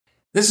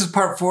This is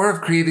part 4 of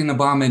creating a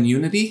bomb in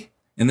Unity.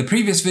 In the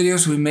previous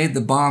videos, we made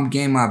the bomb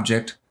game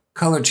object,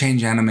 color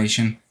change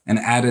animation, and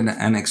added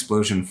an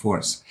explosion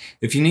force.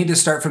 If you need to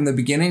start from the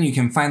beginning, you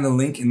can find the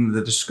link in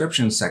the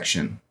description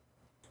section.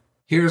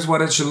 Here's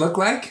what it should look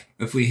like.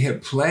 If we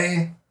hit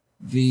play,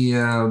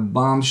 the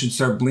bomb should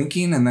start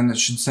blinking, and then it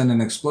should send an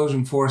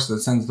explosion force that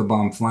sends the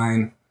bomb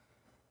flying.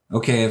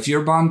 Okay, if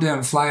your bomb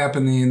didn't fly up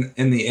in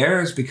the air,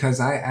 it's because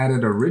I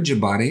added a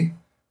rigid body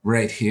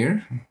right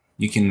here.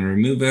 You can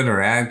remove it or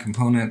add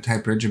component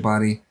type rigid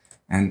body,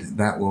 and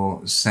that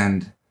will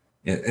send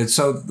it.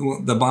 So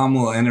the bomb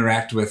will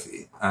interact with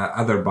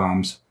other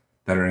bombs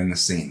that are in the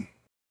scene.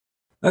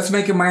 Let's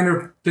make a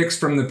minor fix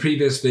from the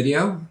previous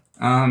video.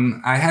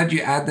 I had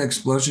you add the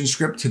explosion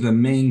script to the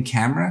main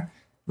camera.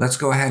 Let's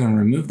go ahead and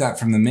remove that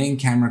from the main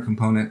camera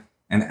component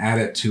and add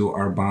it to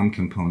our bomb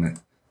component.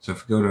 So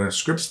if we go to our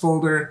scripts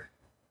folder,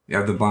 we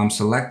have the bomb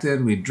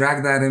selected. We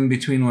drag that in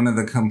between one of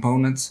the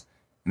components,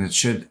 and it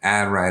should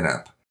add right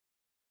up.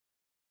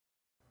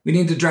 We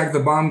need to drag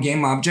the bomb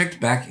game object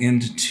back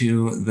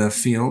into the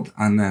field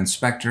on the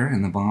inspector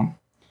in the bomb.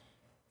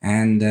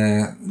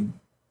 And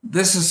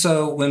this is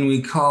so when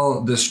we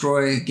call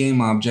destroy game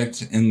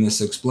object in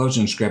this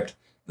explosion script,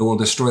 it will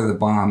destroy the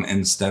bomb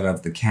instead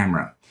of the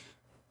camera.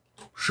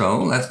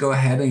 So let's go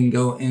ahead and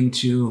go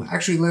into,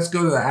 actually let's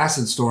go to the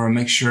asset store and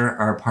make sure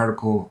our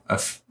particle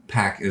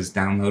pack is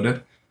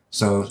downloaded.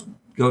 So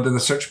go to the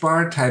search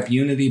bar, type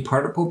Unity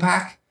particle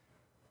pack,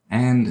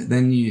 and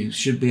then you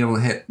should be able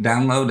to hit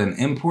download and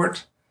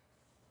import.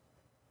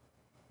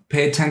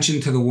 Pay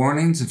attention to the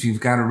warnings. If you've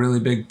got a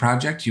really big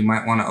project, you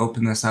might want to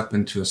open this up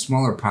into a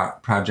smaller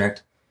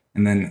project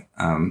and then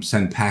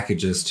send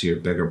packages to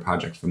your bigger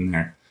project from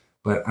there.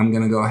 But I'm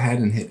going to go ahead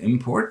and hit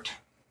import.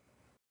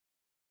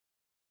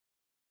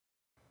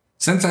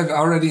 Since I've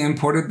already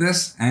imported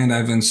this and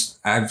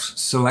I've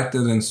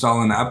selected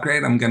install and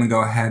upgrade, I'm going to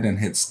go ahead and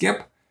hit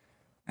skip.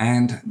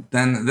 And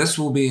then this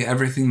will be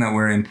everything that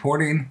we're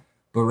importing.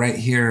 But right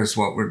here is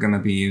what we're going to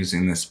be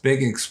using, this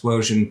big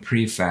explosion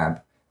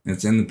prefab.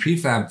 It's in the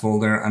prefab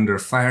folder under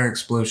fire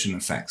explosion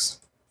effects.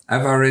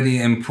 I've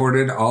already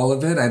imported all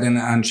of it. I didn't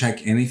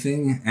uncheck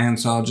anything. And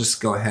so I'll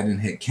just go ahead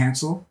and hit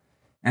cancel.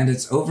 And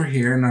it's over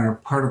here in our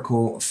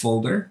particle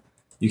folder.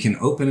 You can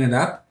open it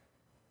up.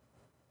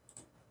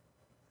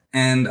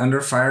 And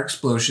under fire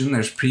explosion,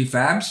 there's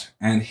prefabs.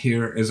 And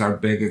here is our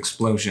big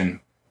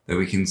explosion that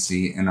we can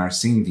see in our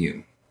scene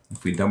view.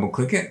 If we double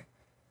click it.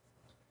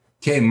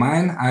 Okay,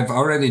 mine, I've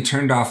already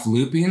turned off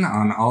looping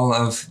on all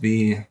of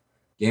the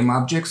game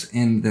objects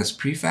in this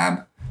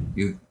prefab.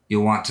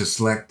 You'll want to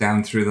select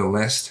down through the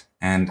list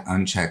and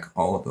uncheck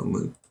all of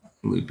the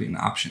looping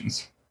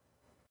options.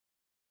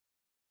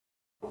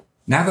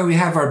 Now that we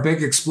have our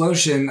big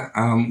explosion,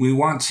 we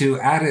want to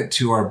add it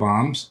to our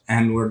bombs,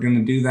 and we're going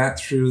to do that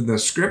through the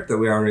script that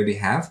we already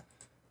have.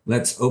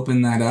 Let's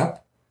open that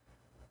up.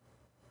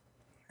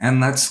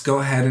 And let's go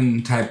ahead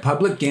and type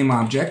public game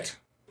object.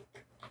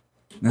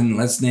 Then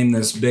let's name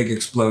this big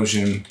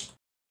explosion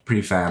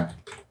prefab.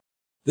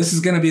 This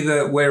is going to be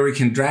where we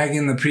can drag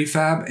in the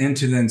prefab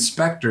into the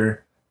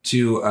inspector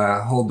to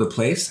hold the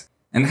place.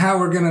 And how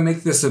we're going to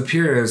make this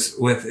appear is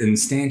with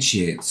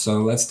Instantiate. So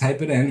let's type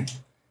it in,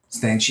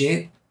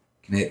 Instantiate, you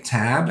can hit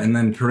tab and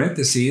then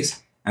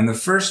parentheses. And the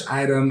first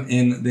item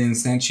in the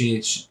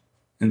Instantiate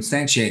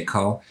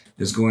call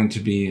is going to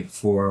be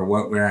for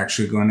what we're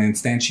actually going to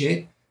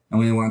instantiate. And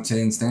we want to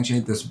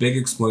instantiate this big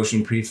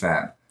explosion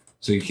prefab.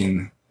 So you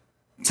can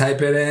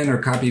type it in or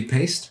copy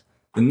paste.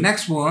 The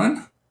next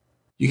one,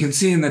 you can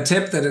see in the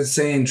tip that it's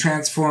saying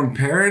transform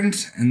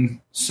parent.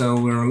 And so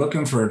we're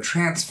looking for a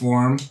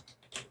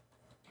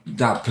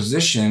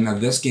transform.position of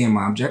this game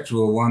object.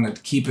 We'll want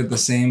to keep it the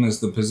same as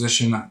the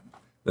position that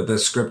the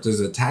script is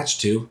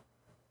attached to,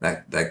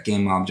 that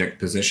game object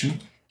position.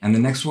 And the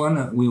next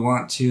one, we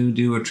want to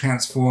do a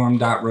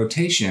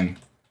transform.rotation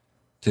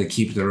to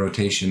keep the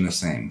rotation the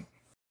same.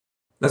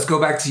 Let's go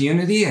back to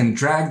Unity and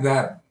drag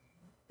that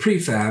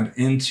prefab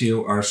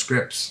into our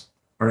scripts,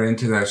 or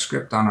into that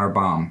script on our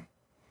bomb.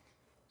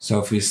 So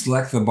if we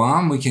select the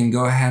bomb, we can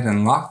go ahead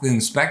and lock the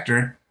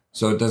inspector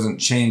so it doesn't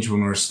change when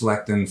we're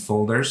selecting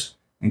folders,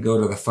 and go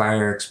to the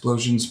fire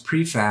explosions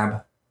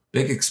prefab,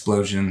 big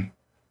explosion,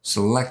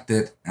 select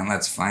it, and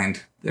let's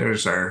find,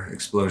 there's our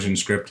explosion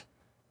script,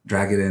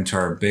 drag it into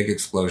our big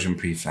explosion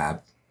prefab.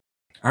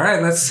 All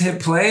right, let's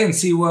hit play and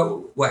see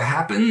what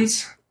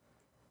happens.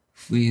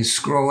 If we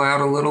scroll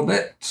out a little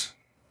bit.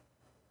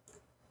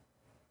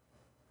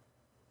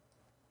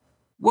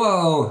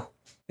 Whoa,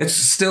 it's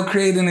still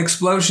creating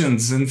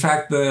explosions. In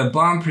fact, the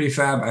bomb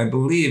prefab, I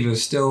believe,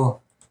 is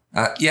still,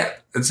 yeah,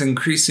 it's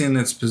increasing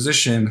its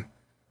position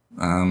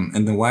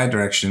in the Y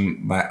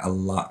direction by a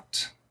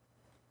lot.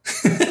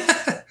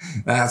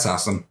 That's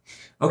awesome.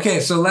 Okay,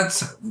 so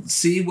let's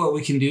see what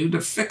we can do to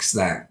fix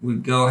that. We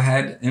go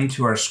ahead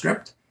into our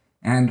script,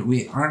 and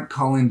we aren't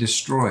calling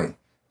destroy.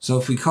 So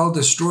if we call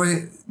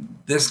destroy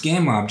this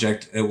game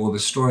object, it will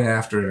destroy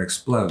after it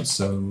explodes.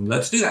 So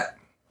let's do that.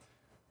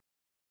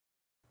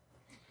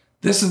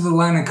 This is the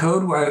line of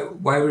code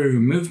why we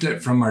removed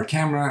it from our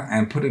camera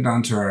and put it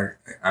onto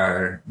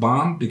our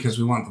bomb, because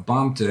we want the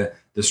bomb to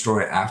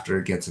destroy after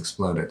it gets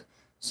exploded.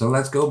 So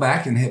let's go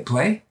back and hit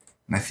play,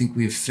 and I think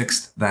we've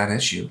fixed that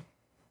issue.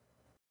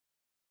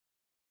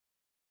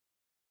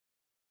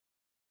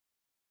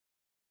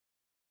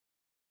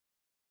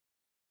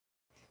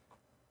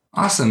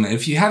 Awesome.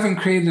 If you haven't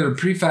created a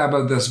prefab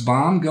of this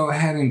bomb, go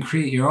ahead and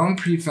create your own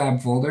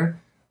prefab folder.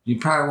 You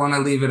probably want to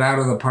leave it out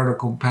of the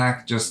particle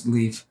pack. Just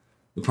leave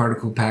the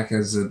particle pack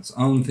as its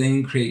own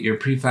thing. Create your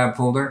prefab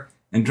folder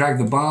and drag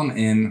the bomb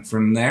in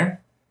from there.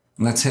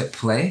 Let's hit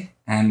play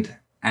and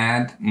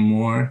add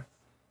more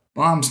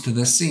bombs to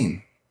this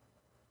scene.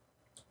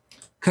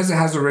 Because it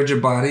has a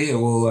rigid body, it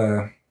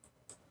will,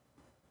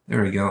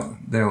 there we go.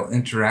 They'll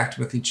interact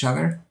with each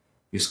other.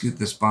 You scoot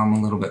this bomb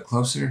a little bit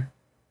closer.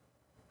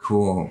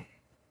 Cool.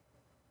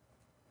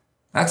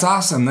 That's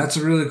awesome. That's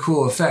a really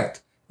cool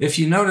effect. If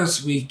you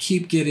notice, we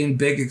keep getting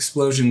big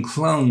explosion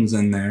clones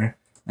in there,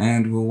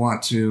 and we'll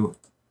want to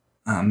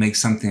make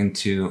something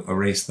to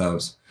erase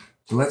those.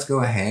 So let's go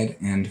ahead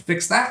and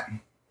fix that.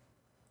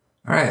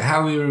 All right,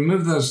 how we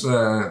remove those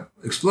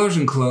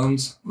explosion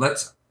clones,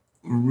 let's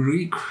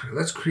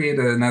create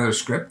another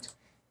script,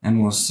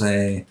 and we'll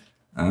say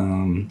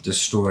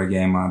destroy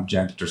game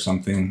object or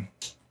something.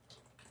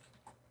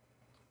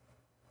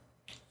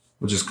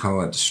 We'll just call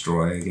it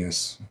destroy, I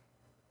guess.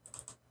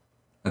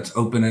 Let's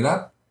open it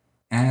up,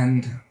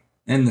 and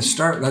in the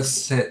start,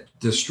 let's hit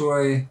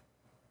destroy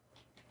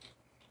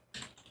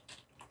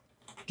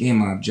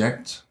game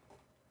object.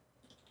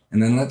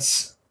 And then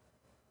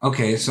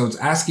okay, so it's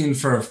asking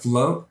for a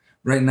float.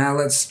 Right now,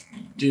 let's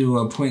do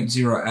a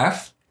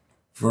 0.0f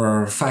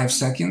for 5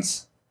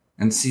 seconds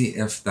and see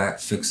if that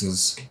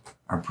fixes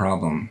our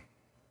problem.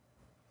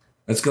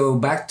 Let's go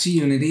back to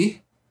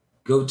Unity.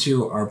 Go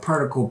to our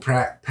particle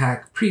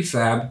pack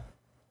prefab,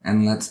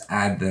 and let's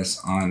add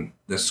this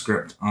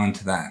script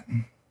onto that.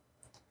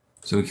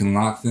 So we can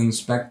lock the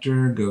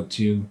inspector, go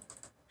to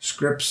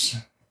scripts,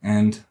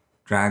 and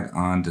drag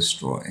on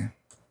destroy.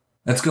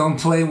 Let's go and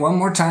play one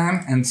more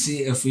time and see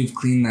if we've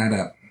cleaned that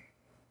up.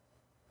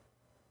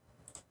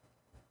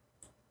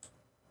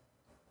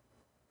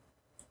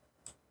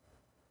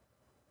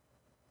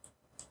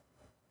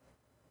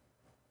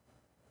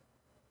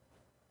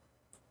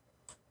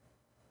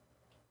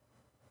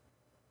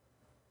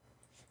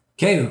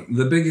 Okay,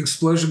 the big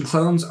explosion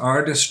clones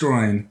are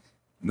destroying.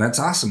 That's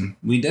awesome.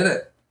 We did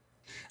it.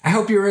 I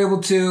hope you were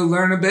able to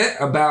learn a bit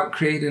about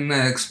creating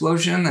an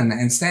explosion and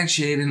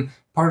instantiating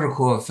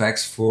particle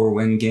effects for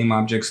when game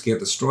objects get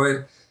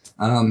destroyed.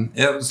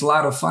 It was a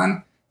lot of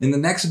fun. In the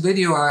next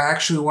video, I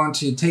actually want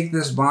to take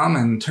this bomb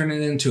and turn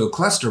it into a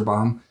cluster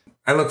bomb.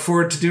 I look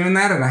forward to doing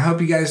that, and I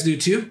hope you guys do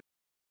too.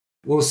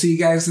 We'll see you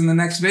guys in the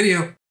next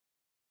video.